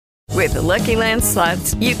With the Lucky Land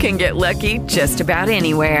Slots, you can get lucky just about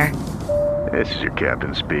anywhere. This is your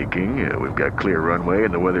captain speaking. We've got clear runway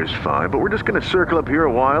and the weather's fine, but we're just going to circle up here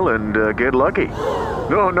a while and get lucky.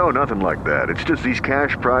 No, nothing like that. It's just these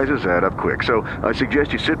cash prizes add up quick. So I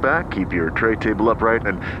suggest you sit back, keep your tray table upright,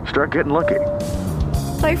 and start getting lucky.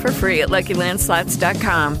 Play for free at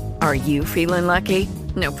LuckyLandSlots.com. Are you feeling lucky?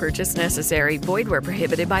 No purchase necessary. Void where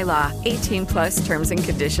prohibited by law. 18 plus terms and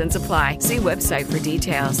conditions apply. See website for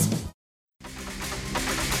details.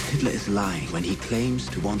 Hitler is lying when he claims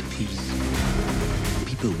to want peace.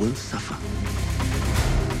 People will suffer.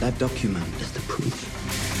 That document is the proof.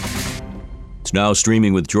 It's now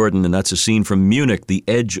streaming with Jordan, and that's a scene from Munich, The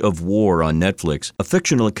Edge of War on Netflix, a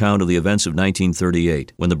fictional account of the events of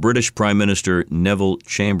 1938, when the British Prime Minister Neville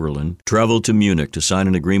Chamberlain traveled to Munich to sign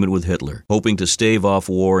an agreement with Hitler, hoping to stave off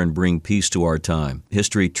war and bring peace to our time.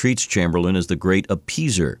 History treats Chamberlain as the great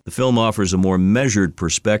appeaser. The film offers a more measured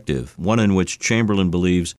perspective, one in which Chamberlain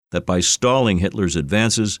believes that by stalling Hitler's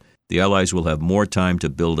advances, the Allies will have more time to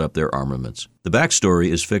build up their armaments. The backstory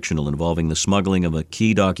is fictional, involving the smuggling of a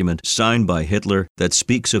key document signed by Hitler that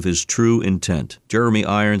speaks of his true intent. Jeremy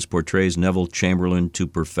Irons portrays Neville Chamberlain to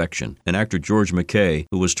perfection. And actor George McKay,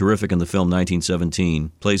 who was terrific in the film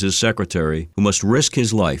 1917, plays his secretary, who must risk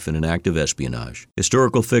his life in an act of espionage.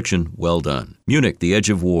 Historical fiction, well done. Munich, The Edge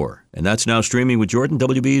of War. And that's now streaming with Jordan,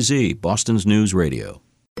 WBZ, Boston's News Radio.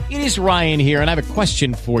 It is Ryan here, and I have a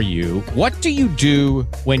question for you. What do you do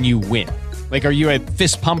when you win? Like, are you a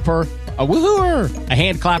fist pumper, a woohooer, a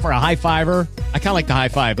hand clapper, a high fiver? I kind of like the high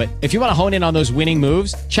five, but if you want to hone in on those winning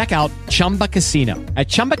moves, check out Chumba Casino. At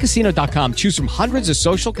ChumbaCasino.com, choose from hundreds of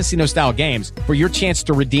social casino-style games for your chance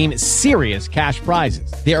to redeem serious cash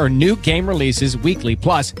prizes. There are new game releases weekly,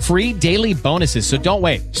 plus free daily bonuses, so don't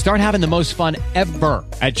wait. Start having the most fun ever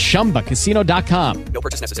at ChumbaCasino.com. No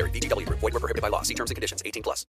purchase necessary. VGW. Void where prohibited by law. See terms and conditions. 18 plus.